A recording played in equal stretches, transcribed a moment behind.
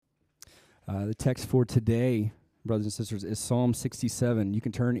The text for today, brothers and sisters, is Psalm 67. You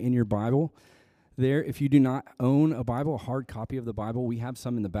can turn in your Bible there. If you do not own a Bible, a hard copy of the Bible, we have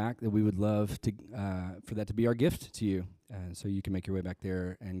some in the back that we would love to for that to be our gift to you. So you can make your way back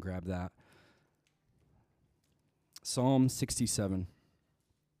there and grab that. Psalm 67.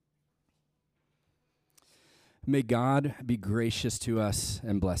 May God be gracious to us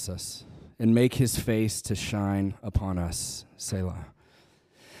and bless us, and make his face to shine upon us, Selah.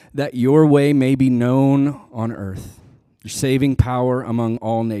 That your way may be known on earth, your saving power among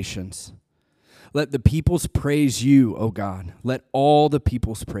all nations. Let the peoples praise you, O God. Let all the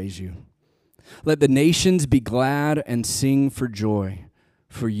peoples praise you. Let the nations be glad and sing for joy,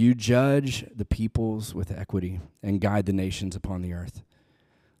 for you judge the peoples with equity and guide the nations upon the earth.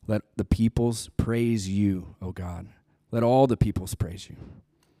 Let the peoples praise you, O God. Let all the peoples praise you.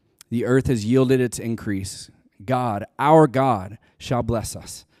 The earth has yielded its increase. God, our God, shall bless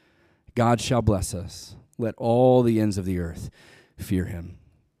us. God shall bless us. Let all the ends of the earth fear him.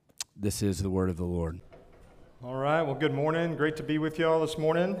 This is the word of the Lord. All right, well, good morning. Great to be with you all this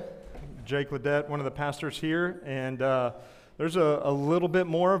morning. Jake Ledet, one of the pastors here, and there's a little bit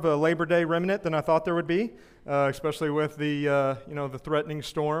more of a Labor Day remnant than I thought there would be, especially with the the threatening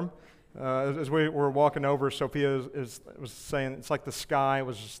storm. As we were walking over, Sophia was saying it's like the sky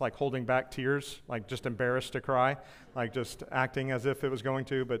was just like holding back tears, like just embarrassed to cry, like just acting as if it was going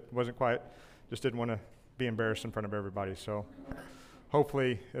to, but wasn't quite. Just didn't want to be embarrassed in front of everybody. So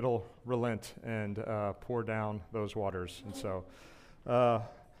hopefully it'll relent and pour down those waters. And so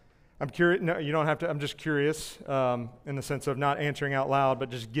I'm curious. No, you don't have to. I'm just curious in the sense of not answering out loud, but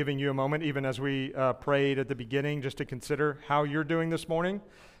just giving you a moment, even as we prayed at the beginning, just to consider how you're doing this morning.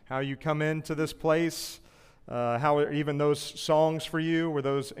 How you come into this place, how even those songs for you, were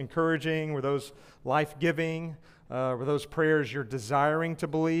those encouraging, were those life-giving, were those prayers you're desiring to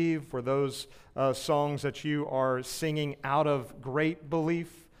believe, were those songs that you are singing out of great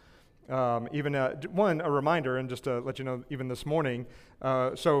belief? A reminder, and just to let you know, even this morning,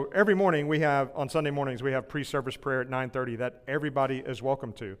 so every morning on Sunday mornings, we have pre-service prayer at 9:30 that everybody is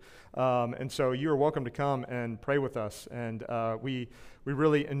welcome to. And so you are welcome to come and pray with us. And we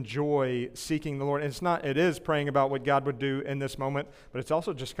really enjoy seeking the Lord. And it is praying about what God would do in this moment, but it's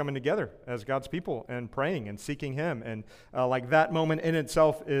also just coming together as God's people and praying and seeking him. And like that moment in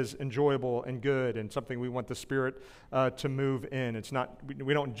itself is enjoyable and good and something we want the Spirit to move in. It's not,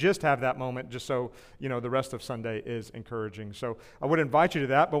 we don't just have that moment just so, the rest of Sunday is encouraging. So I would invite you to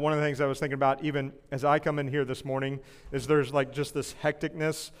that, but one of the things I was thinking about even as I come in here this morning is there's like just this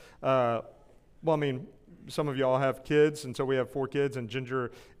hecticness. Some of y'all have kids, and so we have 4 kids, and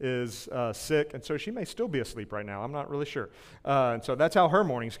Ginger is sick, and so she may still be asleep right now. I'm not really sure. And so that's how her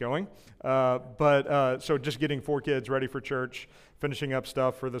morning's going. So just getting 4 kids ready for church, finishing up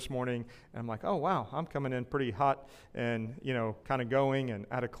stuff for this morning, and I'm like, oh, wow, I'm coming in pretty hot and, kind of going and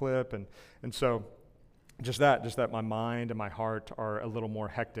at a clip. And so just that my mind and my heart are a little more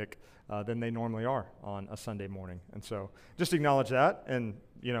hectic than they normally are on a Sunday morning. And so just acknowledge that. And,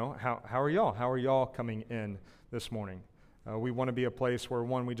 how are y'all? How are y'all coming in this morning? We want to be a place where,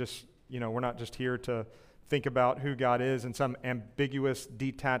 we just, we're not just here to think about who God is in some ambiguous,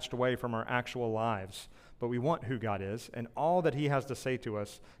 detached way from our actual lives, but we want who God is and all that he has to say to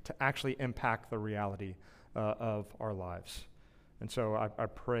us to actually impact the reality of our lives. And so I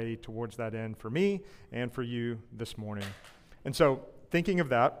pray towards that end for me and for you this morning. And so thinking of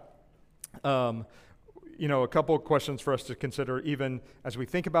that, a couple of questions for us to consider even as we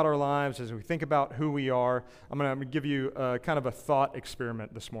think about our lives, as we think about who we are. I'm going to give you kind of a thought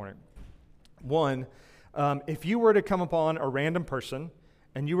experiment this morning. One, if you were to come upon a random person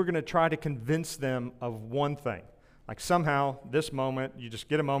and you were going to try to convince them of one thing, like somehow this moment, you just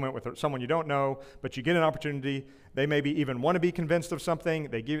get a moment with someone you don't know, but you get an opportunity. They maybe even want to be convinced of something.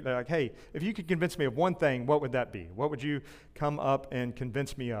 They're like, hey, if you could convince me of one thing, what would that be? What would you come up and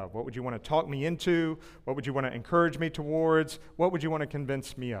convince me of? What would you want to talk me into? What would you want to encourage me towards? What would you want to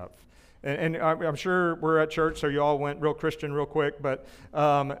convince me of? And I'm sure we're at church, so you all went real Christian real quick, but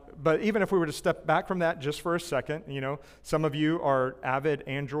even if we were to step back from that just for a second, some of you are avid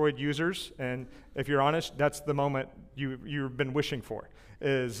Android users, and if you're honest, that's the moment you've been wishing for,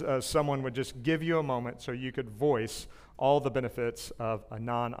 is someone would just give you a moment so you could voice all the benefits of a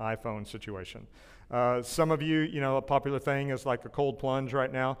non-iPhone situation. Some of you, a popular thing is like a cold plunge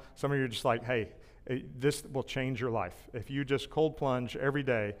right now. Some of you are just like, hey, this will change your life. If you just cold plunge every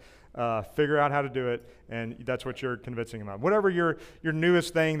day, Figure out how to do it, and that's what you're convincing them of. Whatever your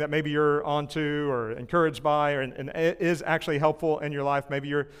newest thing that maybe you're onto or encouraged by and it is actually helpful in your life, maybe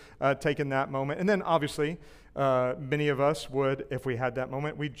you're taking that moment. And then obviously, many of us would, if we had that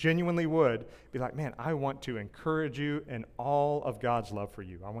moment, we genuinely would be like, man, I want to encourage you in all of God's love for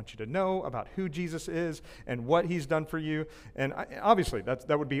you. I want you to know about who Jesus is and what he's done for you. And obviously,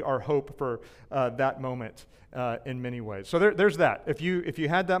 that would be our hope for that moment in many ways. So there's that. If you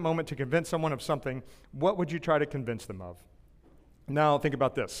had that moment to convince someone of something, what would you try to convince them of? Now think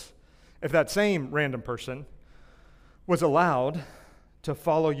about this. If that same random person was allowed to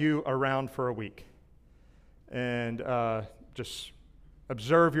follow you around for a week, and just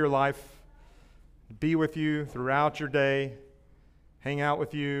observe your life, be with you throughout your day, hang out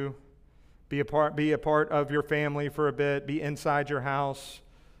with you, be a part of your family for a bit, be inside your house.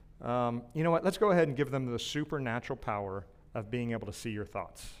 You know what? Let's go ahead and give them the supernatural power of being able to see your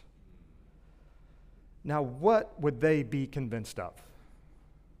thoughts. Now, what would they be convinced of?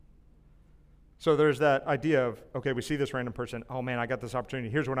 So there's that idea of, okay, we see this random person. Oh man, I got this opportunity.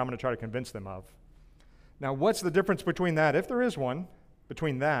 Here's what I'm going to try to convince them of. Now, what's the difference between that, if there is one,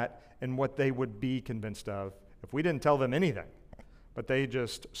 between that and what they would be convinced of if we didn't tell them anything, but they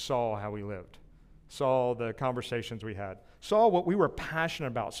just saw how we lived, saw the conversations we had, saw what we were passionate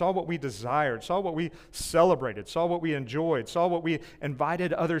about, saw what we desired, saw what we celebrated, saw what we enjoyed, saw what we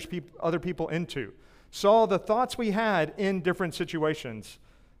invited other people into, saw the thoughts we had in different situations,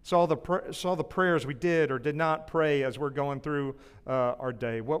 saw the prayers we did or did not pray as we're going through our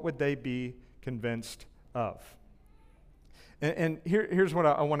day. What would they be convinced of? And here's what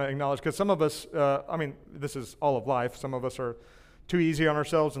I want to acknowledge, because some of us, this is all of life. Some of us are too easy on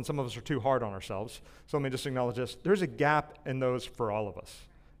ourselves, and some of us are too hard on ourselves. So let me just acknowledge this. There's a gap in those for all of us.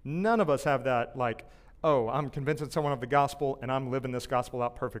 None of us have that, like, oh, I'm convincing someone of the gospel, and I'm living this gospel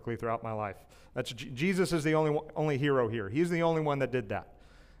out perfectly throughout my life. Jesus is the only hero here. He's the only one that did that.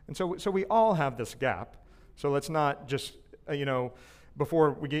 And so we all have this gap. So let's not just,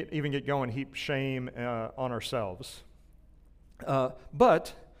 before we even get going, heap shame on ourselves.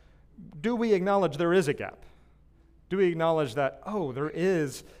 But do we acknowledge there is a gap? Do we acknowledge that, there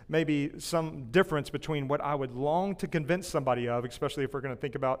is maybe some difference between what I would long to convince somebody of, especially if we're going to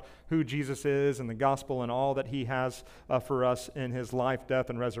think about who Jesus is and the gospel and all that he has for us in his life, death,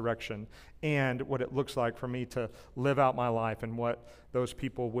 and resurrection, and what it looks like for me to live out my life and what those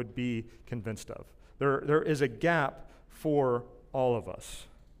people would be convinced of. There is a gap for all of us.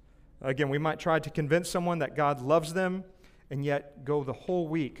 Again, we might try to convince someone that God loves them and yet go the whole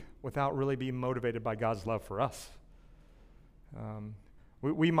week without really being motivated by God's love for us.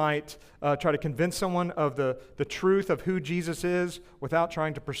 We might try to convince someone of the truth of who Jesus is without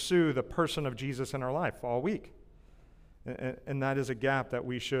trying to pursue the person of Jesus in our life all week. And that is a gap that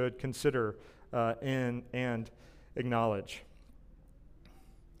we should consider and acknowledge.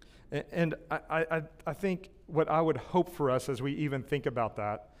 And I think what I would hope for us as we even think about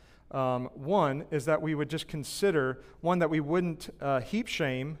that, one is that we would just consider, one, that we wouldn't heap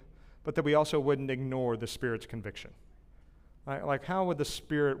shame, but that we also wouldn't ignore the Spirit's conviction. Like, how would the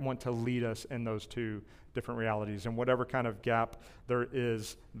Spirit want to lead us in those two different realities and whatever kind of gap there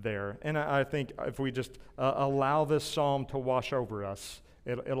is there? And I think if we just allow this psalm to wash over us,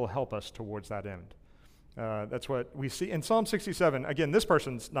 it'll help us towards that end. That's what we see in Psalm 67. Again, this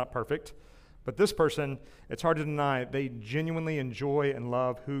person's not perfect, but this person, it's hard to deny, they genuinely enjoy and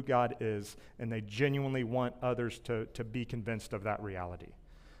love who God is, and they genuinely want others to be convinced of that reality.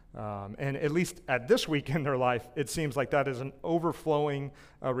 And at least at this week in their life, it seems like that is an overflowing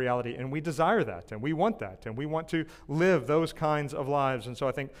reality. And we desire that, and we want that, and we want to live those kinds of lives. And so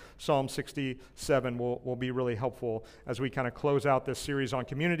I think Psalm 67 will be really helpful as we kind of close out this series on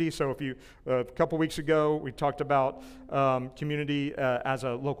community. So if a couple weeks ago, we talked about community as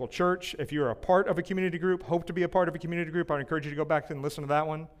a local church. If you're a part of a community group, hope to be a part of a community group, I'd encourage you to go back and listen to that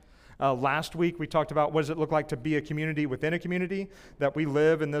one. Last week, we talked about what does it look like to be a community within a community, that we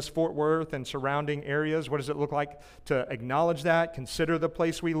live in this Fort Worth and surrounding areas. What does it look like to acknowledge that, consider the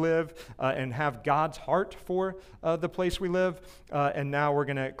place we live, and have God's heart for the place we live? And now we're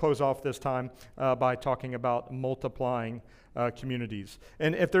going to close off this time by talking about multiplying communities.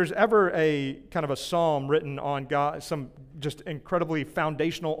 And if there's ever a kind of a psalm written on God, some just incredibly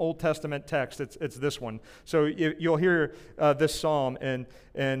foundational Old Testament text, it's this one. So you'll hear this psalm in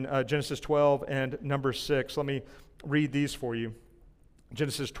Genesis 12 and Numbers 6. Let me read these for you.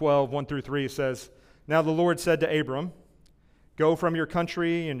 Genesis 12, 1 through 3 says, "Now the Lord said to Abram, 'Go from your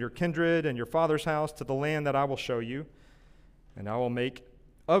country and your kindred and your father's house to the land that I will show you, and I will make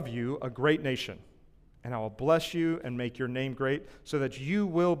of you a great nation, and I will bless you and make your name great, so that you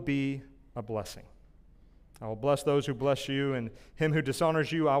will be a blessing. I will bless those who bless you, and him who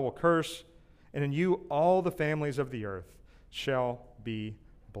dishonors you I will curse, and in you all the families of the earth shall be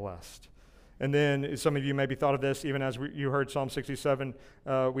blessed. And then some of you maybe thought of this, even as you heard Psalm 67,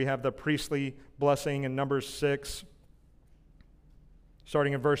 we have the priestly blessing in Numbers 6.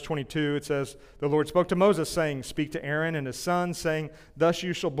 Starting in verse 22, it says, the Lord spoke to Moses, saying, speak to Aaron and his sons, saying, thus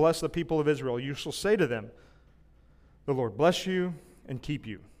you shall bless the people of Israel. You shall say to them, the Lord bless you and keep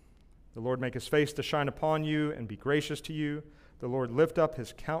you. The Lord make his face to shine upon you and be gracious to you. The Lord lift up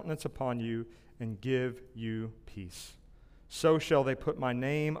his countenance upon you and give you peace. So shall they put my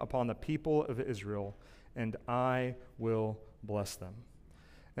name upon the people of Israel, and I will bless them.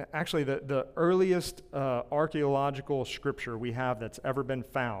 Actually, the earliest archaeological scripture we have that's ever been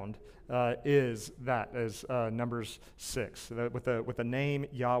found is Numbers 6, with the name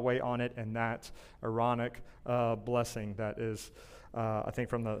Yahweh on it, and that Aaronic blessing that is, I think,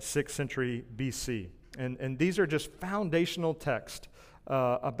 from the 6th century BC. And these are just foundational texts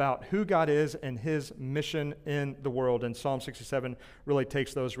about who God is and his mission in the world. And Psalm 67 really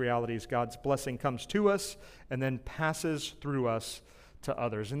takes those realities. God's blessing comes to us and then passes through us to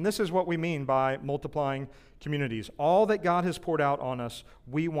others. And this is what we mean by multiplying communities. All that God has poured out on us,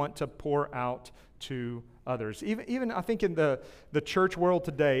 we want to pour out to others. Even I think in the church world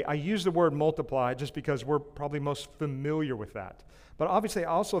today, I use the word multiply just because we're probably most familiar with that. But obviously, I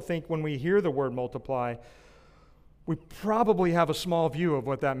also think when we hear the word multiply, we probably have a small view of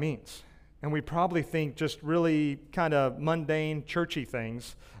what that means. And we probably think just really kind of mundane, churchy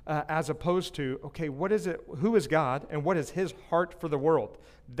things, as opposed to, okay, what is it? Who is God, and what is his heart for the world?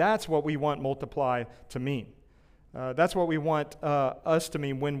 That's what we want multiply to mean. That's what we want us to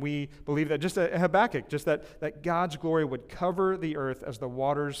mean when we believe that, just Habakkuk, just that God's glory would cover the earth as the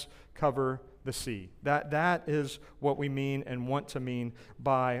waters cover the sea. That is what we mean and want to mean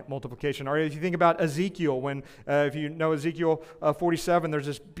by multiplication. Or if you think about Ezekiel, if you know Ezekiel 47, there's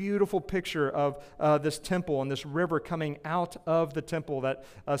this beautiful picture of this temple and this river coming out of the temple that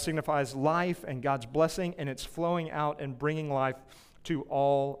signifies life and God's blessing, and it's flowing out and bringing life to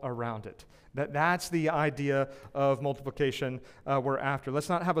all around it. That's the idea of multiplication we're after. Let's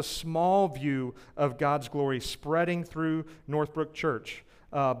not have a small view of God's glory spreading through Northbrook Church,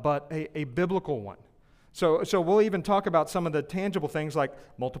 but a biblical one. So we'll even talk about some of the tangible things like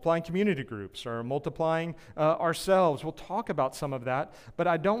multiplying community groups or multiplying ourselves. We'll talk about some of that, but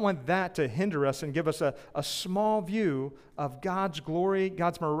I don't want that to hinder us and give us a small view of God's glory,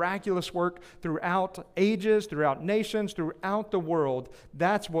 God's miraculous work throughout ages, throughout nations, throughout the world.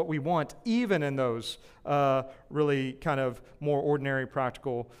 That's what we want, even in those really kind of more ordinary,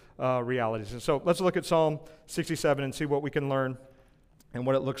 practical realities. And so let's look at Psalm 67 and see what we can learn and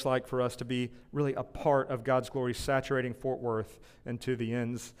what it looks like for us to be really a part of God's glory saturating Fort Worth and to the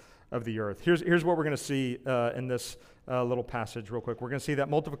ends of the earth. Here's what we're going to see in this little passage real quick. We're going to see that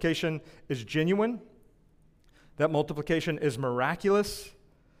multiplication is genuine, that multiplication is miraculous,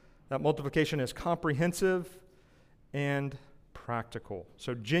 that multiplication is comprehensive and practical.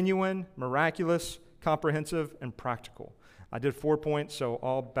 So genuine, miraculous, comprehensive, and practical. I did 4 points, so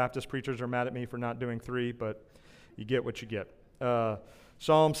all Baptist preachers are mad at me for not doing 3, but you get what you get.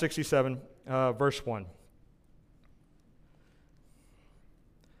 Psalm 67, verse 1.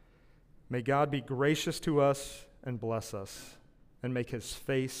 May God be gracious to us and bless us, and make his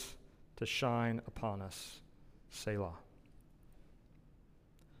face to shine upon us. Selah.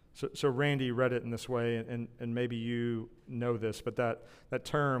 So Randy read it in this way, and maybe you know this, but that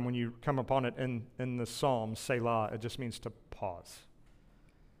term, when you come upon it in the Psalm, Selah, it just means to pause.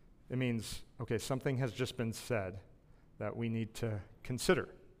 It means, okay, something has just been said that we need to consider.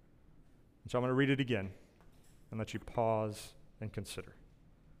 And so I'm going to read it again and let you pause and consider.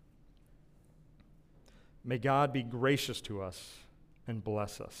 May God be gracious to us and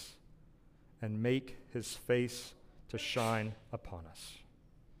bless us and make his face to shine upon us.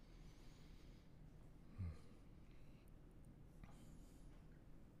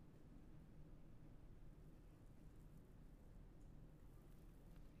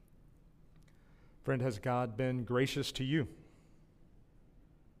 Friend, has God been gracious to you?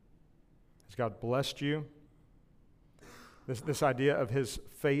 Has God blessed you? This idea of his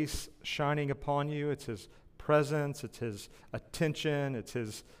face shining upon you, it's his presence, it's his attention, it's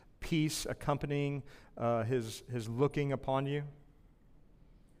his peace accompanying his looking upon you.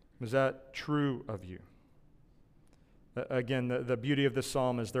 Is that true of you? Again, the beauty of this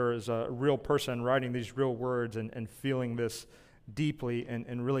psalm is there is a real person writing these real words and feeling this deeply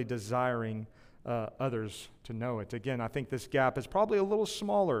and really desiring others to know it. Again, I think this gap is probably a little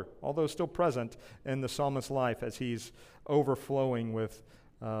smaller, although still present in the psalmist's life as he's overflowing with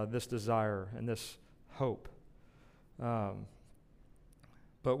this desire and this hope.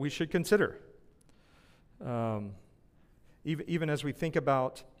 But we should consider, even as we think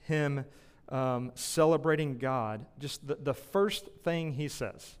about him celebrating God, just the first thing he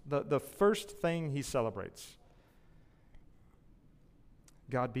says, the first thing he celebrates,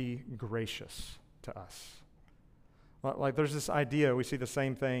 God be gracious to us. Like there's this idea, we see the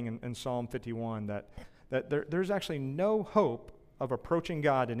same thing in Psalm 51, that there's actually no hope of approaching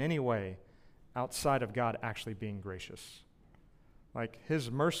God in any way outside of God actually being gracious. Like his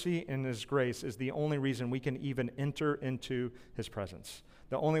mercy and his grace is the only reason we can even enter into his presence.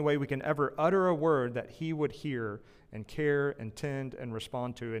 The only way we can ever utter a word that he would hear and care and tend and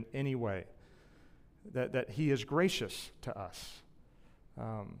respond to in any way. That he is gracious to us.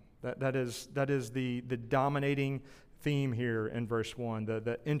 That is the dominating theme here in verse 1,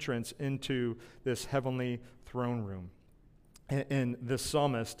 the entrance into this heavenly throne room. And the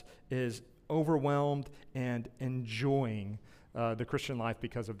psalmist is overwhelmed and enjoying the Christian life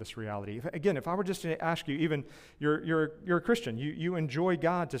because of this reality. Again, if I were just to ask you, even you're a Christian, you enjoy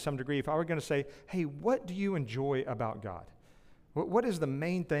God to some degree. If I were going to say, hey, what do you enjoy about God? What is the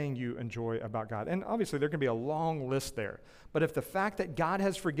main thing you enjoy about God? And obviously there can be a long list there. But if the fact that God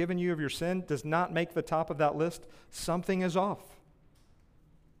has forgiven you of your sin does not make the top of that list, something is off.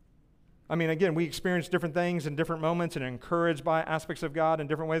 I mean, again, we experience different things in different moments and are encouraged by aspects of God in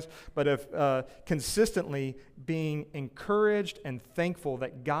different ways. But if consistently being encouraged and thankful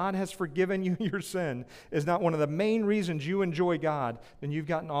that God has forgiven you your sin is not one of the main reasons you enjoy God, then you've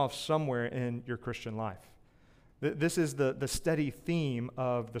gotten off somewhere in your Christian life. This is the steady theme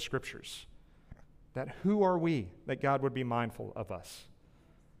of the Scriptures. That who are we that God would be mindful of us?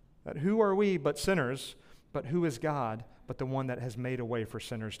 That who are we but sinners, but who is God but the one that has made a way for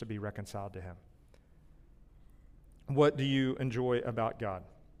sinners to be reconciled to him? What do you enjoy about God?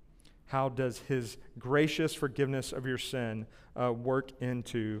 How does his gracious forgiveness of your sin work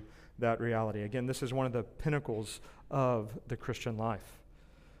into that reality? Again, this is one of the pinnacles of the Christian life.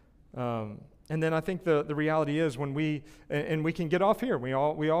 And then I think the reality is when we we can get off here. We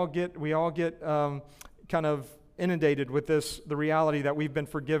all get kind of inundated with the reality that we've been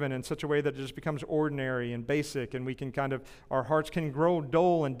forgiven in such a way that it just becomes ordinary and basic, and we can our hearts can grow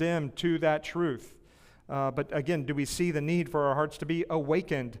dull and dim to that truth. But again, do we see the need for our hearts to be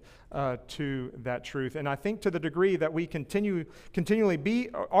awakened to that truth? And I think to the degree that we continually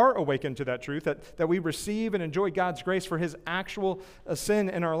are awakened to that truth, that we receive and enjoy God's grace for his actual sin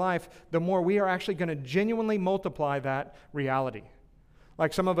in our life, the more we are actually going to genuinely multiply that reality.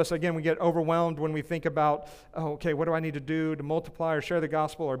 Like some of us, again, we get overwhelmed when we think about, okay, what do I need to do to multiply or share the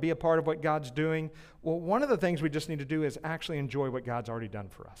gospel or be a part of what God's doing? Well, one of the things we just need to do is actually enjoy what God's already done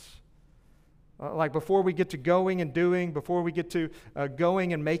for us. Like before we get to going and doing, before we get to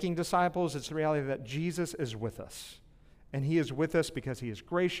going and making disciples, it's the reality that Jesus is with us. And he is with us because he is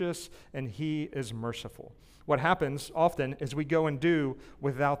gracious and he is merciful. What happens often is we go and do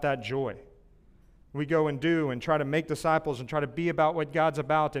without that joy. We go and do and try to make disciples and try to be about what God's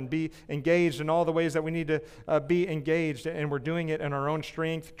about and be engaged in all the ways that we need to be engaged. And we're doing it in our own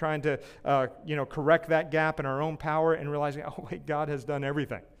strength, trying to correct that gap in our own power and realizing, oh wait, God has done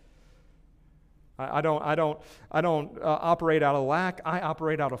everything. I don't operate out of lack. I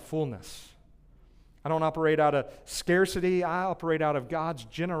operate out of fullness. I don't operate out of scarcity. I operate out of God's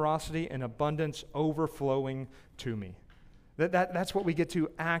generosity and abundance overflowing to me. That's what we get to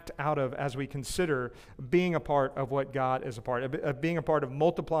act out of as we consider being a part of what God is a part of, being a part of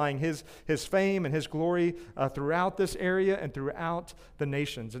multiplying his fame and his glory throughout this area and throughout the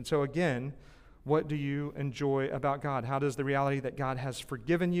nations. And so again, what do you enjoy about God? How does the reality that God has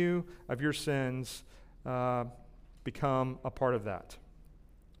forgiven you of your sins become a part of that?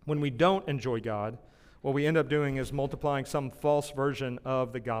 When we don't enjoy God, what we end up doing is multiplying some false version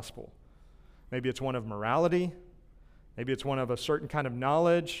of the gospel. Maybe it's one of morality. Maybe it's one of a certain kind of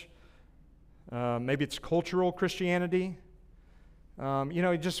knowledge. Maybe it's cultural Christianity.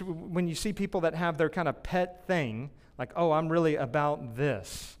 Just when you see people that have their kind of pet thing, like, oh, I'm really about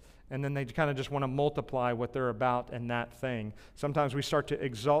this. And then they kind of just want to multiply what they're about in that thing. Sometimes we start to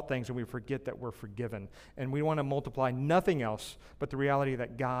exalt things and we forget that we're forgiven. And we want to multiply nothing else but the reality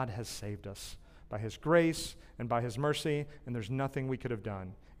that God has saved us by his grace and by his mercy, and there's nothing we could have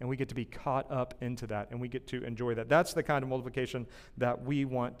done. And we get to be caught up into that, and we get to enjoy that. That's the kind of multiplication that we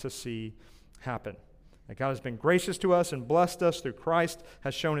want to see happen. That God has been gracious to us and blessed us through Christ,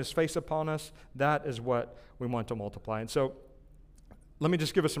 has shown his face upon us. That is what we want to multiply. And so let me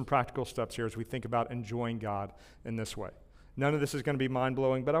just give us some practical steps here as we think about enjoying God in this way. None of this is going to be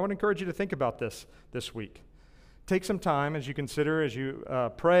mind-blowing, but I would encourage you to think about this week. Take some time as you consider, as you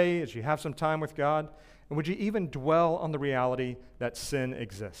pray, as you have some time with God, and would you even dwell on the reality that sin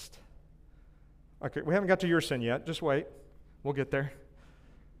exists? Okay, we haven't got to your sin yet. Just wait. We'll get there.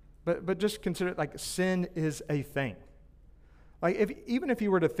 But just consider, like, sin is a thing. Like, even if you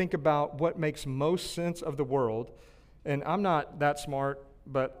were to think about what makes most sense of the world, and I'm not that smart,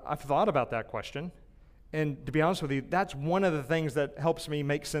 but I've thought about that question. And to be honest with you, that's one of the things that helps me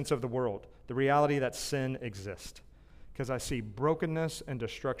make sense of the world, the reality that sin exists. Because I see brokenness and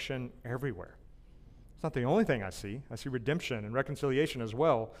destruction everywhere. It's not the only thing I see. I see redemption and reconciliation as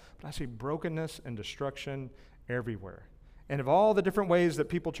well, but I see brokenness and destruction everywhere. And of all the different ways that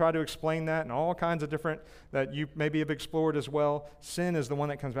people try to explain that, and all kinds of different that you maybe have explored as well, sin is the one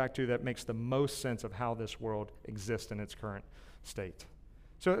that comes back to that makes the most sense of how this world exists in its current state.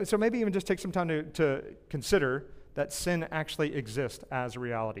 So maybe even just take some time to consider that sin actually exists as a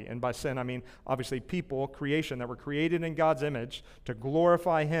reality. And by sin, I mean obviously people, creation, that were created in God's image to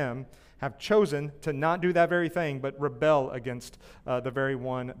glorify Him, have chosen to not do that very thing, but rebel against the very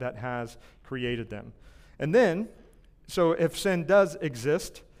one that has created them. And then, so if sin does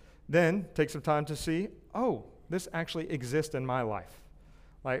exist, then take some time to see, oh, this actually exists in my life.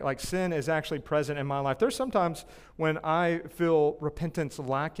 Like sin is actually present in my life. There's sometimes when I feel repentance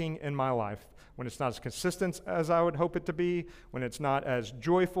lacking in my life, when it's not as consistent as I would hope it to be, when it's not as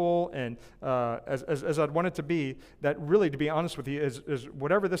joyful and as I'd want it to be, that really, to be honest with you, is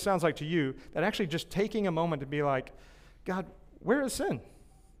whatever this sounds like to you, that actually just taking a moment to be like, God, where is sin?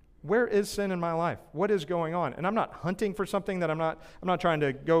 Where is sin in my life? What is going on? And I'm not hunting for something that I'm not trying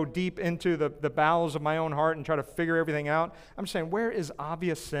to go deep into the bowels of my own heart and try to figure everything out. I'm saying, where is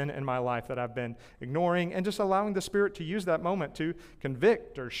obvious sin in my life that I've been ignoring, and just allowing the Spirit to use that moment to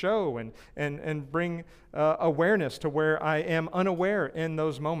convict or show and bring awareness to where I am unaware in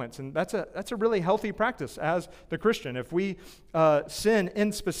those moments. And that's a really healthy practice as the Christian. If we sin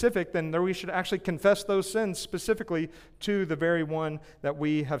in specific, then we should actually confess those sins specifically to the very one that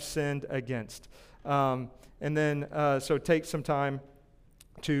we have sinned against. And then, so take some time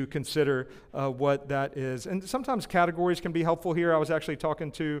to consider what that is. And sometimes categories can be helpful here. I was actually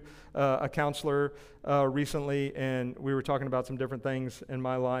talking to a counselor recently, and we were talking about some different things in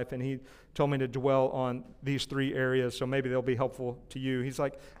my life, and he told me to dwell on these 3 areas, so maybe they'll be helpful to you. He's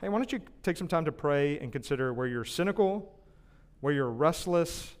like, hey, why don't you take some time to pray and consider where you're cynical, where you're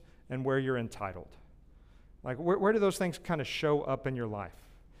restless, and where you're entitled. Like, where do those things kind of show up in your life?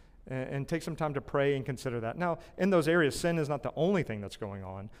 And take some time to pray and consider that. Now, in those areas, sin is not the only thing that's going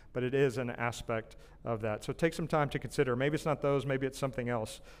on, but it is an aspect of that. So take some time to consider. Maybe it's not those, maybe it's something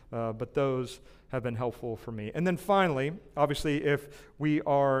else, but those have been helpful for me. And then finally, obviously, if we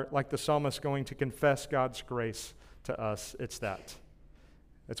are, like the psalmist, going to confess God's grace to us, it's that.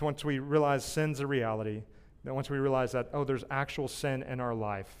 It's once we realize sin's a reality, that once we realize that, oh, there's actual sin in our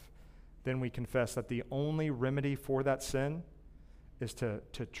life, then we confess that the only remedy for that sin is to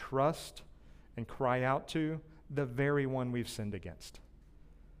trust and cry out to the very one we've sinned against.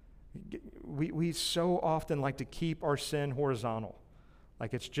 We so often like to keep our sin horizontal,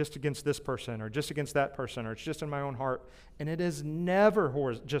 like it's just against this person or just against that person or it's just in my own heart, and it is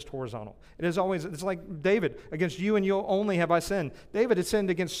never just horizontal. It is always, it's like David, against you and you only have I sinned. David had sinned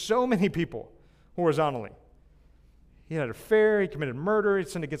against so many people horizontally. He had an affair, he committed murder, he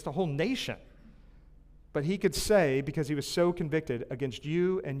sinned against the whole nation. But he could say, because he was so convicted, against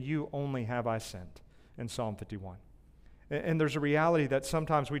you and you only have I sinned, in Psalm 51. And there's a reality that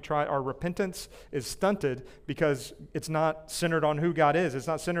sometimes our repentance is stunted because it's not centered on who God is. It's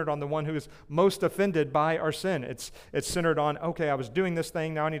not centered on the one who is most offended by our sin. It's centered on, okay, I was doing this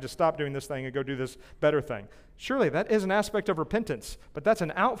thing, now I need to stop doing this thing and go do this better thing. Surely that is an aspect of repentance, but that's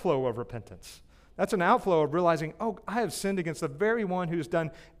an outflow of repentance. That's an outflow of realizing, oh, I have sinned against the very one who's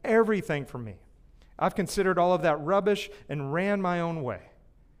done everything for me. I've considered all of that rubbish and ran my own way.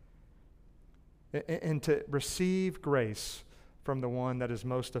 And to receive grace from the one that is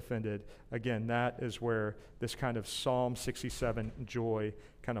most offended, again, that is where this kind of Psalm 67 joy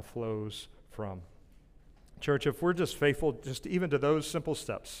kind of flows from. Church, if we're just faithful just even to those simple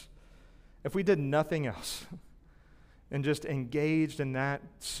steps, if we did nothing else and just engaged in that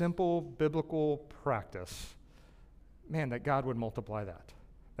simple biblical practice, man, that God would multiply that.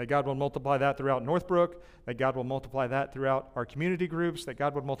 That God will multiply that throughout Northbrook, that God will multiply that throughout our community groups, that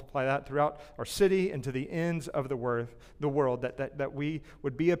God would multiply that throughout our city and to the ends of the world, that we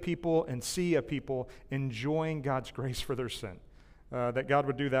would be a people and see a people enjoying God's grace for their sin. That God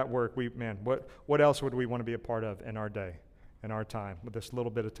would do that work. What else would we want to be a part of in our day? in our time, with this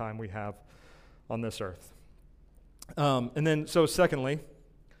little bit of time we have on this earth. And then, secondly,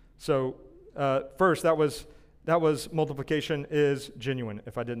 first, that was multiplication is genuine,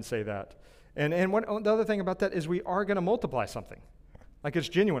 if I didn't say that. And the other thing about that is we are going to multiply something. Like, it's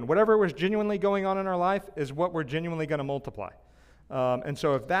genuine. Whatever was genuinely going on in our life is what we're genuinely going to multiply. And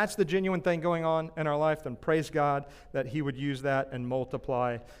so if that's the genuine thing going on in our life, then praise God that he would use that and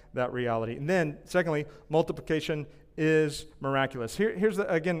multiply that reality. And then, secondly, multiplication is miraculous. Here's,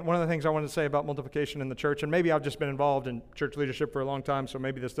 again, one of the things I wanted to say about multiplication in the church, and maybe I've just been involved in church leadership for a long time, so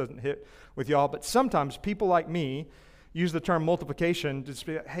maybe this doesn't hit with y'all, but sometimes people like me use the term multiplication to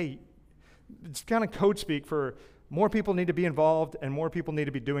say, hey, it's kind of code speak for more people need to be involved and more people need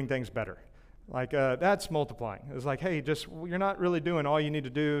to be doing things better. Like, that's multiplying. It's like, hey, you're not really doing all you need to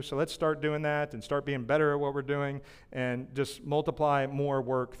do, so let's start doing that and start being better at what we're doing and just multiply more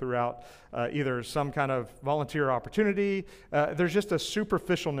work throughout either some kind of volunteer opportunity. There's just a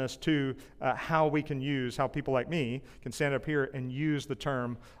superficialness to how people like me can stand up here and use the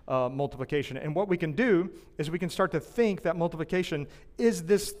term multiplication. And what we can do is we can start to think that multiplication is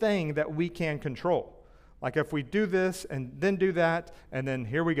this thing that we can control. Like, if we do this and then do that, and then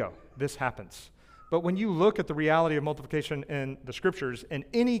here we go, this happens. But when you look at the reality of multiplication in the scriptures in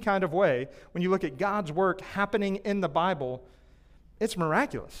any kind of way, when you look at God's work happening in the Bible, it's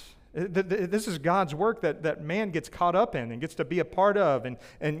miraculous. This is God's work that man gets caught up in and gets to be a part of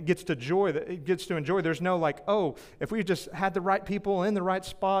and gets to enjoy. There's no like, oh, if we just had the right people in the right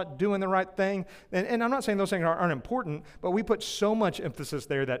spot doing the right thing. And I'm not saying those things aren't important, but we put so much emphasis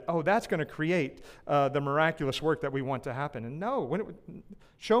there that, oh, that's going to create the miraculous work that we want to happen. And no,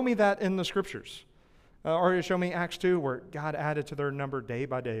 show me that in the scriptures. Or show me Acts 2 where God added to their number day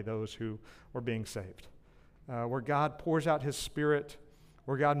by day those who were being saved. Where God pours out his Spirit,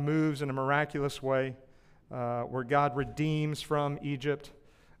 where God moves in a miraculous way, where God redeems from Egypt.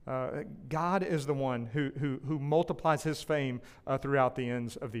 God is the one who multiplies his fame throughout the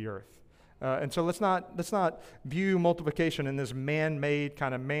ends of the earth. And so let's not view multiplication in this man-made,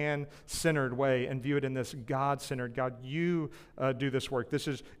 kind of man-centered way and view it in this God-centered, God, you do this work. This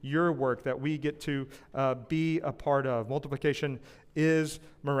is your work that we get to be a part of. Multiplication is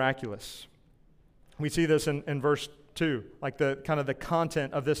miraculous. We see this in verse 2, like the kind of the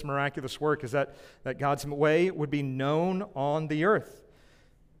content of this miraculous work is that God's way would be known on the earth.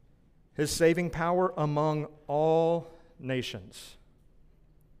 His saving power among all nations.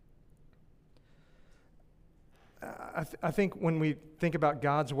 I think when we think about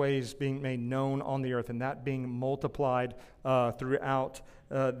God's ways being made known on the earth and that being multiplied throughout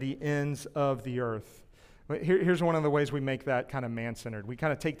the ends of the earth, here's one of the ways we make that kind of man-centered. We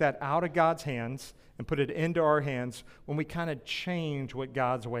kind of take that out of God's hands and put it into our hands when we kind of change what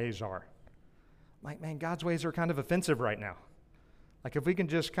God's ways are. Like, man, God's ways are kind of offensive right now. Like, if we can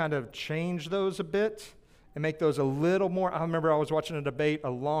just kind of change those a bit and make those a little more. I remember I was watching a debate a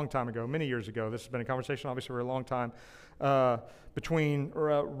long time ago, many years ago. This has been a conversation, obviously, for a long time, between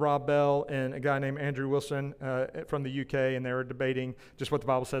Rob Bell and a guy named Andrew Wilson from the UK, and they were debating just what the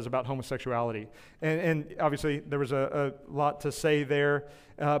Bible says about homosexuality. And obviously, there was a lot to say there.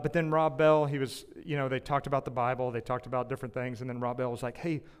 But then Rob Bell, he was, they talked about the Bible, they talked about different things, and then Rob Bell was like,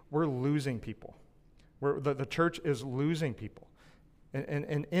 hey, we're losing people. The church is losing people.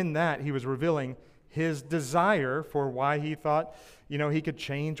 And in that, he was revealing his desire for why he thought, he could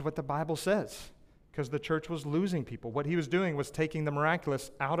change what the Bible says, because the church was losing people. What he was doing was taking the miraculous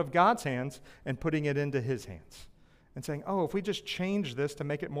out of God's hands and putting it into his hands and saying, oh, if we just change this to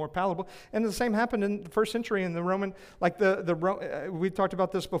make it more palatable. And the same happened in the first century in the Roman, like we talked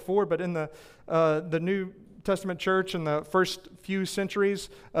about this before, but in the New Testament church in the first few centuries,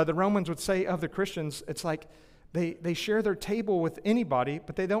 the Romans would say of the Christians, it's like they share their table with anybody,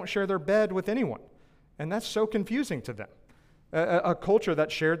 but they don't share their bed with anyone. And that's so confusing to them. A culture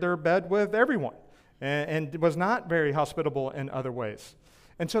that shared their bed with everyone and was not very hospitable in other ways.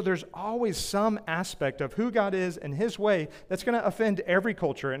 And so there's always some aspect of who God is and his way that's going to offend every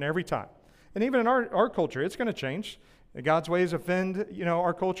culture and every time. And even in our culture, it's going to change. God's ways offend,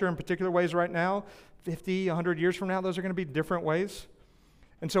 our culture in particular ways right now. 50, 100 years from now, those are going to be different ways.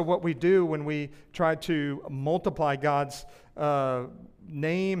 And so what we do when we try to multiply God's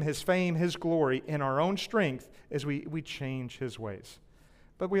name, his fame, his glory in our own strength is we change his ways.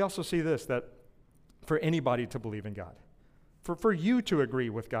 But we also see this, that for anybody to believe in God, for you to agree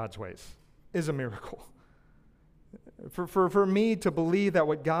with God's ways is a miracle. For me to believe that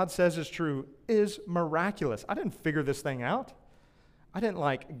what God says is true is miraculous. I didn't figure this thing out. I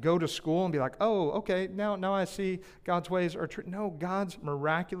didn't go to school and be like, oh, okay, now I see God's ways are true. No, God's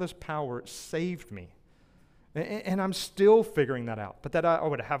miraculous power saved me. And I'm still figuring that out. But that I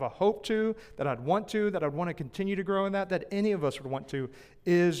would have a hope to, that I'd want to continue to grow in that any of us would want to,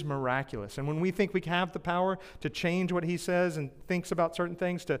 is miraculous. And when we think we have the power to change what he says and thinks about certain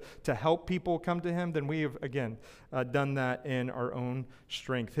things to help people come to him, then we have, again, done that in our own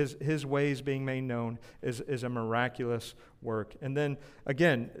strength. His ways being made known is a miraculous work. And then,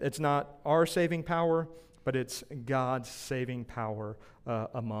 again, it's not our saving power, but it's God's saving power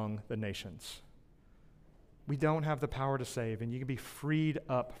among the nations. We don't have the power to save, and you can be freed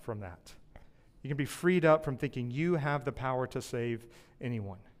up from that. You can be freed up from thinking you have the power to save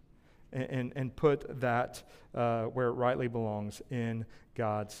anyone, and put that where it rightly belongs, in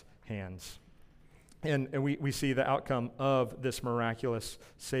God's hands. And we see the outcome of this miraculous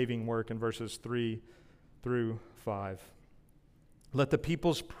saving work in verses 3 through 5. Let the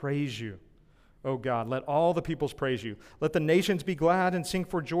peoples praise you, O God, let all the peoples praise you. Let the nations be glad and sing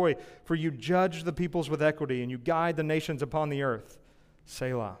for joy, for you judge the peoples with equity, and you guide the nations upon the earth.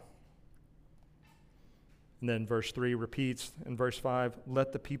 Selah. And then verse 3 repeats in verse 5,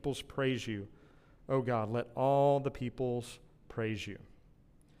 let the peoples praise you. O God, let all the peoples praise you.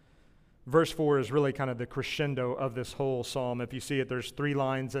 Verse 4 is really kind of the crescendo of this whole psalm. If you see it, there's 3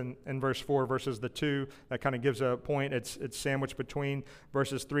 lines in verse 4 versus the 2. That kind of gives a point. It's sandwiched between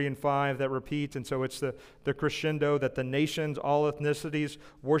verses 3 and 5 that repeat. And so it's the crescendo that the nations, all ethnicities,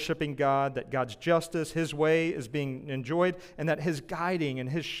 worshiping God, that God's justice, his way is being enjoyed, and that his guiding and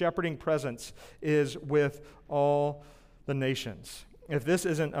his shepherding presence is with all the nations. If this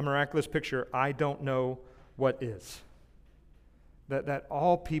isn't a miraculous picture, I don't know what is. That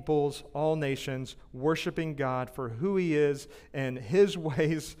all peoples, all nations, worshiping God for who he is and his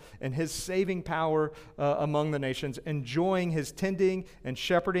ways and his saving power among the nations, enjoying his tending and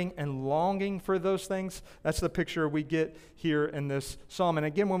shepherding and longing for those things. That's the picture we get here in this psalm. And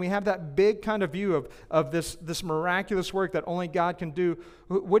again, when we have that big kind of view of this miraculous work that only God can do,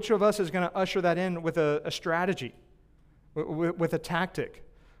 which of us is going to usher that in with a strategy, with a tactic?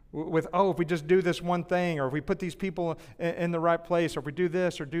 With, if we just do this one thing, or if we put these people in the right place, or if we do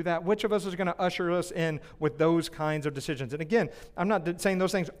this or do that, which of us is going to usher us in with those kinds of decisions? And again, I'm not saying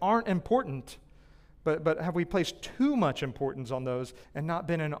those things aren't important, but have we placed too much importance on those and not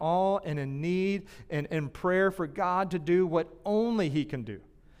been in awe and in need and in prayer for God to do what only he can do?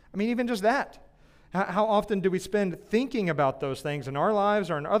 I mean, even just that. How often do we spend thinking about those things in our lives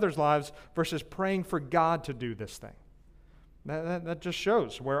or in others' lives versus praying for God to do this thing? That just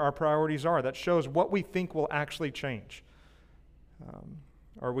shows where our priorities are. That shows what we think will actually change.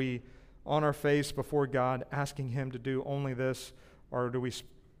 Are we on our face before God asking him to do only this, or do we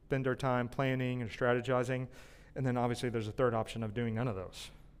spend our time planning and strategizing? And then obviously there's a third option of doing none of those,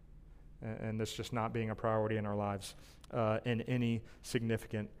 and this just not being a priority in our lives in any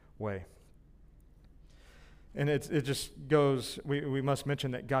significant way. And it just goes, we must mention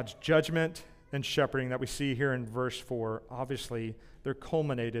that God's judgment and shepherding that we see here in verse 4, obviously, they're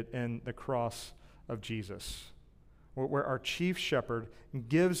culminated in the cross of Jesus, where our chief shepherd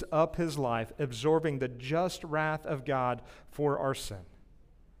gives up his life, absorbing the just wrath of God for our sin,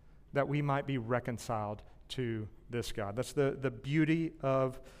 that we might be reconciled to this God. That's the beauty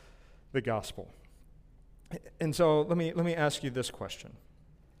of the gospel. And so let me ask you this question.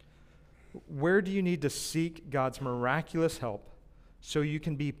 Where do you need to seek God's miraculous help so you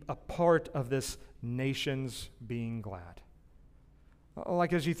can be a part of this nation's being glad?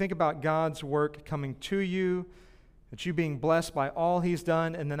 Like as you think about God's work coming to you, that you being blessed by all he's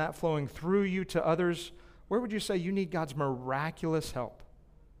done, and then that flowing through you to others, where would you say you need God's miraculous help?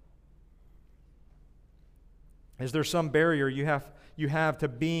 Is there some barrier you have to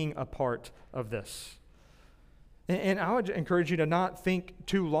being a part of this? And I would encourage you to not think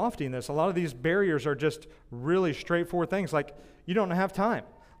too lofty in this. A lot of these barriers are just really straightforward things, like you don't have time.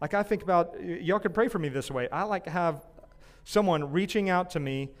 Like I think about, y'all could pray for me this way. I like to have someone reaching out to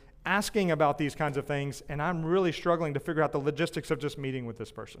me, asking about these kinds of things, and I'm really struggling to figure out the logistics of just meeting with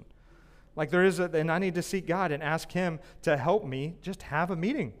this person. Like and I need to seek God and ask him to help me just have a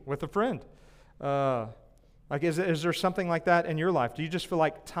meeting with a friend. Like, is there something like that in your life? Do you just feel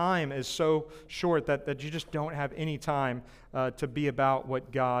like time is so short that you just don't have any time to be about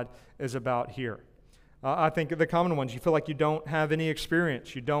what God is about here? I think of the common ones. You feel like you don't have any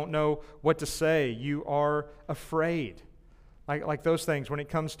experience. You don't know what to say. You are afraid. Like those things when it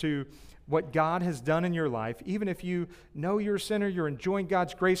comes to what God has done in your life. Even if you know you're a sinner, you're enjoying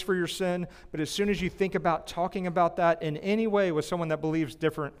God's grace for your sin, but as soon as you think about talking about that in any way with someone that believes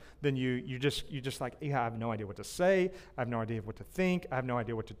different than you just like, yeah, I have no idea what to say. I have no idea what to think. I have no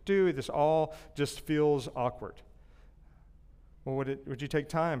idea what to do. This all just feels awkward. Well, would you take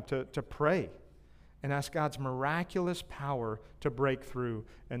time to pray and ask God's miraculous power to break through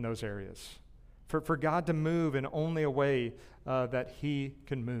in those areas. For God to move in only a way that He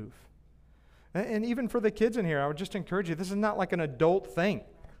can move. And even for the kids in here, I would just encourage you, this is not like an adult thing.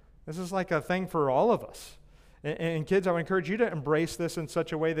 This is like a thing for all of us. And kids, I would encourage you to embrace this in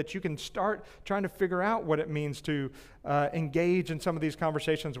such a way that you can start trying to figure out what it means to engage in some of these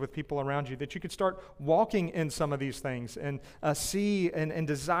conversations with people around you, that you could start walking in some of these things and see and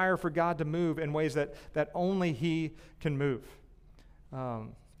desire for God to move in ways that only He can move.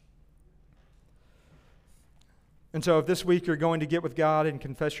 And so if this week you're going to get with God and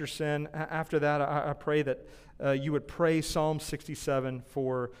confess your sin, after that I pray that you would pray Psalm 67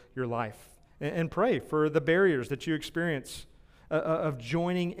 for your life. And pray for the barriers that you experience of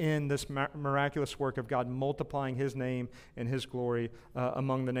joining in this miraculous work of God multiplying His name and His glory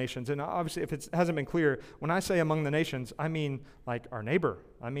among the nations. And obviously, if it hasn't been clear, when I say among the nations, I mean like our neighbor.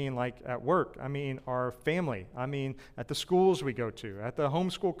 I mean like at work. I mean our family. I mean at the schools we go to, at the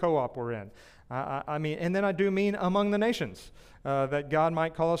homeschool co-op we're in. I mean, and then I do mean among the nations, that God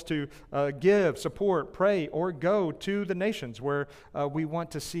might call us to give, support, pray, or go to the nations where we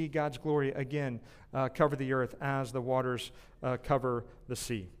want to see God's glory again cover the earth as the waters cover the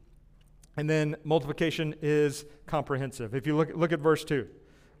sea. And then multiplication is comprehensive. If you look at verse 2,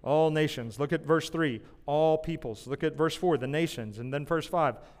 all nations. Look at verse 3, all peoples. Look at verse 4, the nations. And then verse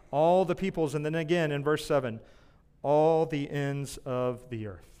 5, all the peoples. And then again in verse 7, all the ends of the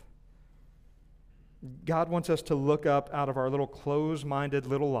earth. God wants us to look up out of our little closed-minded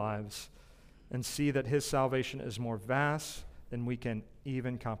little lives and see that His salvation is more vast than we can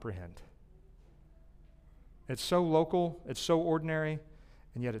even comprehend. It's so local, it's so ordinary,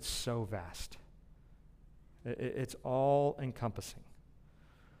 and yet it's so vast. It's all-encompassing.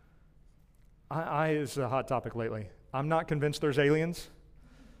 It's a hot topic lately. I'm not convinced there's aliens,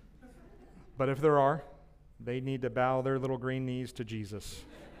 but if there are, they need to bow their little green knees to Jesus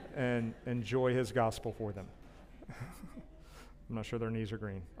and enjoy His gospel for them. I'm not sure their knees are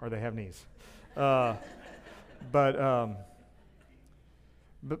green, or they have knees. But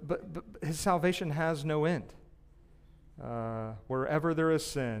His salvation has no end. Wherever there is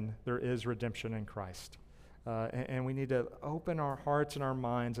sin, there is redemption in Christ. And we need to open our hearts and our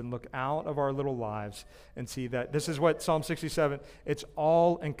minds and look out of our little lives and see that this is what Psalm 67, it's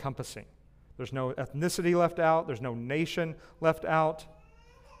all encompassing. There's no ethnicity left out. There's no nation left out.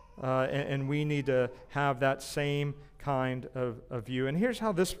 And we need to have that same kind of view. And here's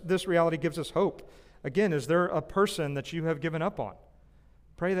how this reality gives us hope. Again, is there a person that you have given up on?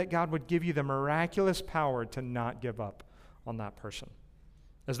 Pray that God would give you the miraculous power to not give up on that person.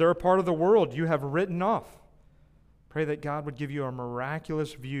 Is there a part of the world you have written off? Pray that God would give you a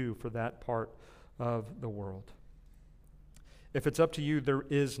miraculous view for that part of the world. If it's up to you, there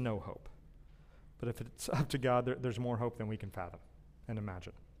is no hope. But if it's up to God, there's more hope than we can fathom and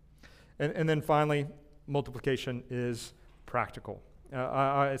imagine. And then finally, multiplication is practical.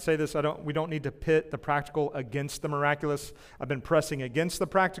 I say this, we don't need to pit the practical against the miraculous. I've been pressing against the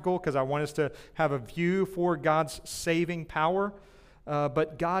practical because I want us to have a view for God's saving power.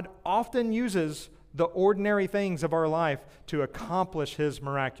 But God often uses the ordinary things of our life to accomplish His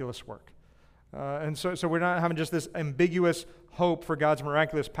miraculous work. And so we're not having just this ambiguous hope for God's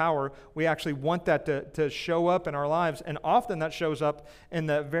miraculous power. We actually want that to show up in our lives, and often that shows up in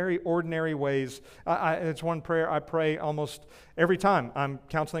the very ordinary ways. It's one prayer I pray almost every time I'm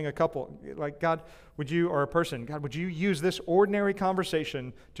counseling a couple. Like, God, would you, or a person, God, would you use this ordinary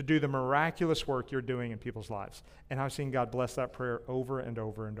conversation to do the miraculous work you're doing in people's lives? And I've seen God bless that prayer over and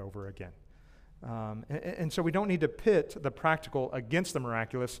over and over again. And so we don't need to pit the practical against the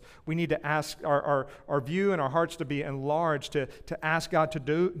miraculous. We need to ask our view and our hearts to be enlarged, to ask God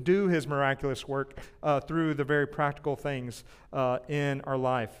to do His miraculous work through the very practical things in our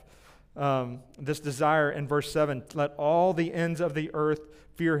life. This desire in verse 7, let all the ends of the earth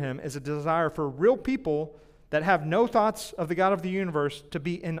fear Him, is a desire for real people that have no thoughts of the God of the universe to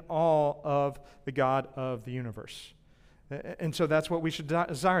be in awe of the God of the universe. And so that's what we should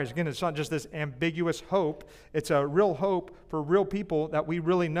desire. Again, it's not just this ambiguous hope. It's a real hope for real people that we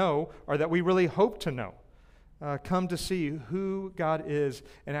really know, or that we really hope to know. Come to see who God is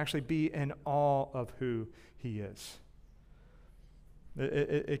and actually be in awe of who He is.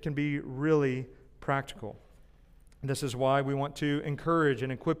 It can be really practical. This is why we want to encourage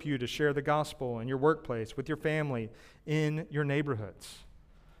and equip you to share the gospel in your workplace, with your family, in your neighborhoods.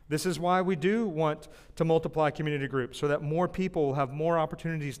 This is why we do want to multiply community groups, so that more people will have more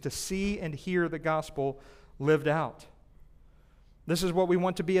opportunities to see and hear the gospel lived out. This is what we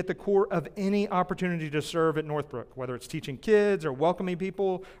want to be at the core of any opportunity to serve at Northbrook, whether it's teaching kids or welcoming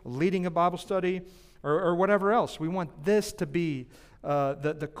people, leading a Bible study, or whatever else. We want this to be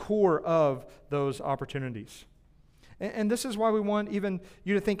the core of those opportunities. And this is why we want even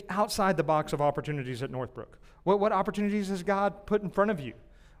you to think outside the box of opportunities at Northbrook. What opportunities has God put in front of you?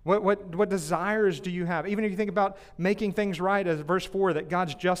 What desires do you have? Even if you think about making things right, as verse 4, that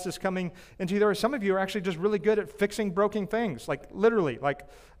God's justice coming into you. There are some of you are actually just really good at fixing broken things, like literally, like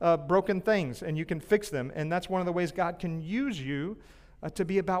broken things, and you can fix them. And that's one of the ways God can use you to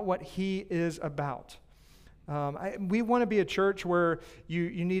be about what He is about. We want to be a church where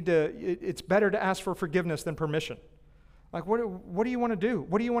you need to, it's better to ask for forgiveness than permission. Like, what do you want to do?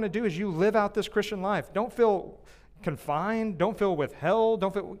 What do you want to do as you live out this Christian life? Don't feel confined, don't feel withheld,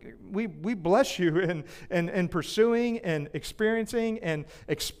 we bless you in pursuing and experiencing and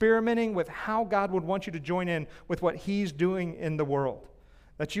experimenting with how God would want you to join in with what He's doing in the world.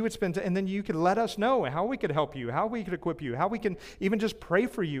 That you would spend, and then you could let us know how we could help you, how we could equip you, how we can even just pray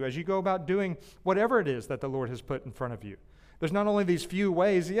for you as you go about doing whatever it is that the Lord has put in front of you. There's not only these few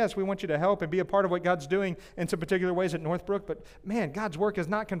ways, yes, we want you to help and be a part of what God's doing in some particular ways at Northbrook, but man, God's work is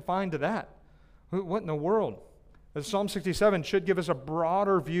not confined to that. What in the world? Psalm 67 should give us a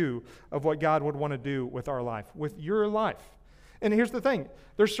broader view of what God would want to do with our life, with your life. And here's the thing.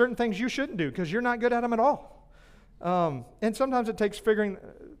 There's certain things you shouldn't do because you're not good at them at all. And sometimes it takes figuring,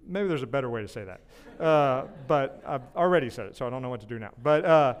 maybe there's a better way to say that. But I've already said it, so I don't know what to do now.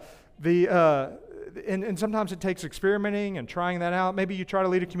 But and sometimes it takes experimenting and trying that out. Maybe you try to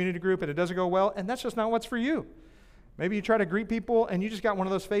lead a community group and it doesn't go well, and that's just not what's for you. Maybe you try to greet people and you just got one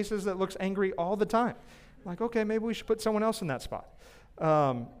of those faces that looks angry all the time. Like, okay, maybe we should put someone else in that spot.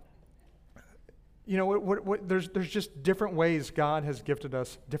 There's just different ways God has gifted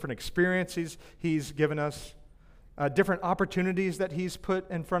us, different experiences He's given us, different opportunities that He's put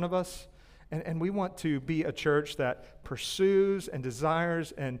in front of us. And we want to be a church that pursues and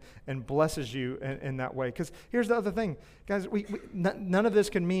desires and blesses you in that way. Because here's the other thing, guys, none of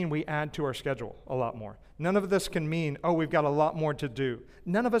this can mean we add to our schedule a lot more. None of this can mean, we've got a lot more to do.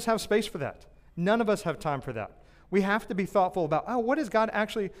 None of us have space for that. None of us have time for that. We have to be thoughtful about, what is God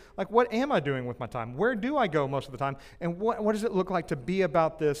actually, like, what am I doing with my time? Where do I go most of the time? And what does it look like to be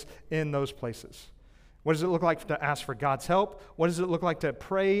about this in those places? What does it look like to ask for God's help? What does it look like to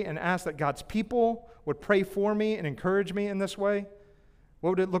pray and ask that God's people would pray for me and encourage me in this way?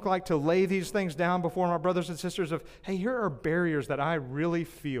 What would it look like to lay these things down before my brothers and sisters of, hey, here are barriers that I really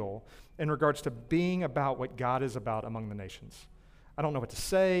feel in regards to being about what God is about among the nations. I don't know what to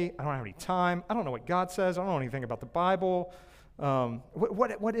say. I don't have any time. I don't know what God says. I don't know anything about the Bible.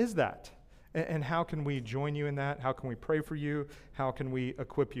 What is that? And how can we join you in that? How can we pray for you? How can we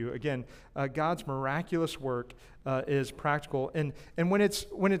equip you? Again, God's miraculous work is practical. And when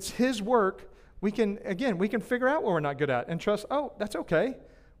it's His work, we can figure out what we're not good at and trust, that's okay.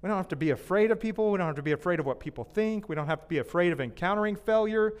 We don't have to be afraid of people. We don't have to be afraid of what people think. We don't have to be afraid of encountering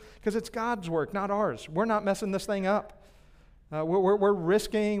failure because it's God's work, not ours. We're not messing this thing up. We're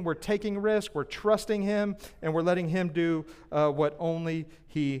risking, we're taking risk, we're trusting Him, and we're letting Him do what only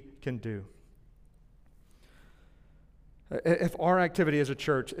He can do. If our activity as a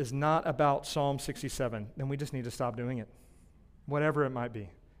church is not about Psalm 67, then we just need to stop doing it, whatever it might be.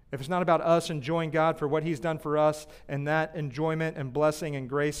 If it's not about us enjoying God for what He's done for us and that enjoyment and blessing and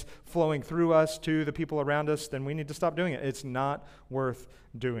grace flowing through us to the people around us, then we need to stop doing it. It's not worth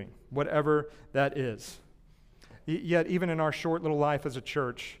doing, whatever that is. Yet, even in our short little life as a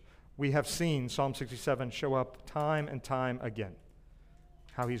church, we have seen Psalm 67 show up time and time again.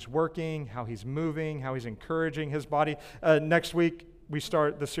 How He's working, how He's moving, how He's encouraging His body. Next week, we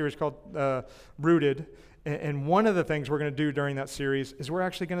start the series called Rooted. And one of the things we're going to do during that series is we're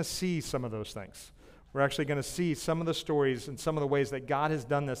actually going to see some of those things. We're actually going to see some of the stories and some of the ways that God has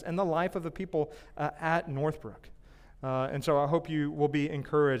done this in the life of the people at Northbrook. And so I hope you will be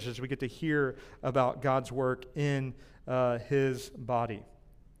encouraged as we get to hear about God's work in His body.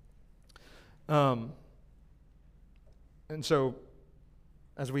 And so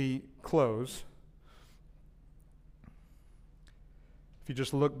as we close, if you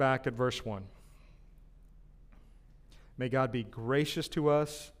just look back at verse 1, may God be gracious to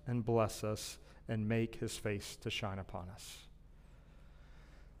us and bless us and make His face to shine upon us.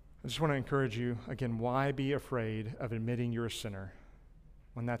 I just want to encourage you, again, why be afraid of admitting you're a sinner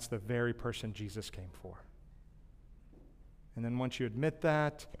when that's the very person Jesus came for? And then once you admit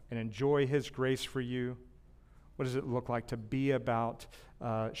that and enjoy His grace for you, what does it look like to be about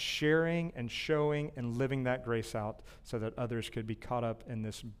sharing and showing and living that grace out so that others could be caught up in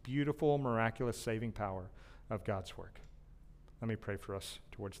this beautiful, miraculous saving power of God's work? Let me pray for us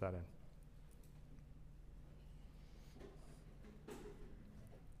towards that end.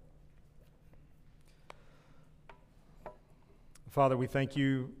 Father, we thank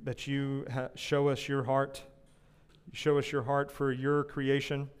you that you show us your heart. You show us your heart for your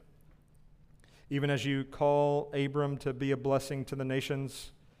creation. Even as you call Abram to be a blessing to the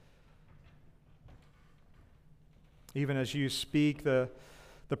nations. Even as you speak the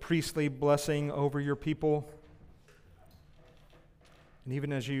priestly blessing over your people. And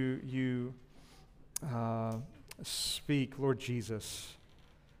even as you speak, Lord Jesus,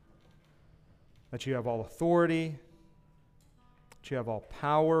 that you have all authority, that you have all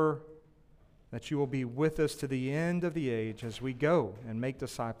power, that you will be with us to the end of the age as we go and make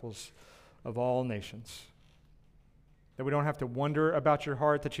disciples of all nations. That we don't have to wonder about your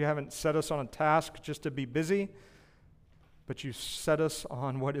heart, that you haven't set us on a task just to be busy, but you set us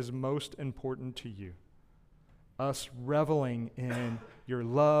on what is most important to you. Us reveling in your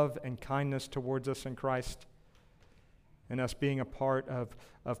love and kindness towards us in Christ, and us being a part of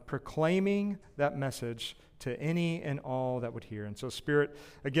proclaiming that message to any and all that would hear. And so, Spirit,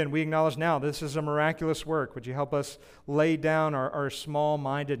 again, we acknowledge now this is a miraculous work. Would you help us lay down our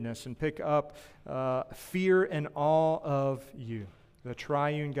small-mindedness and pick up fear and awe of you, the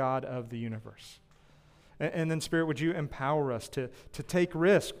triune God of the universe? And then, Spirit, would you empower us to take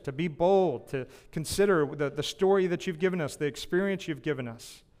risk, to be bold, to consider the story that you've given us, the experience you've given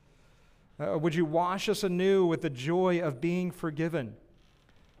us. Would you wash us anew with the joy of being forgiven?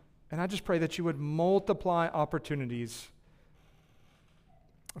 And I just pray that you would multiply opportunities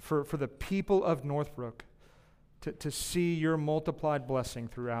for the people of Northbrook to see your multiplied blessing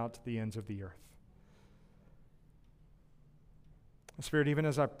throughout the ends of the earth. Spirit, even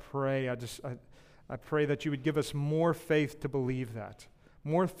as I pray, I pray that you would give us more faith to believe that.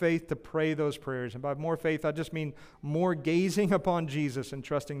 More faith to pray those prayers. And by more faith, I just mean more gazing upon Jesus and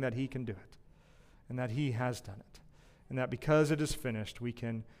trusting that he can do it. And that he has done it. And that because it is finished, we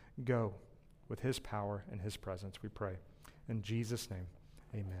can go with his power and his presence, we pray. In Jesus' name,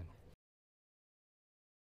 amen.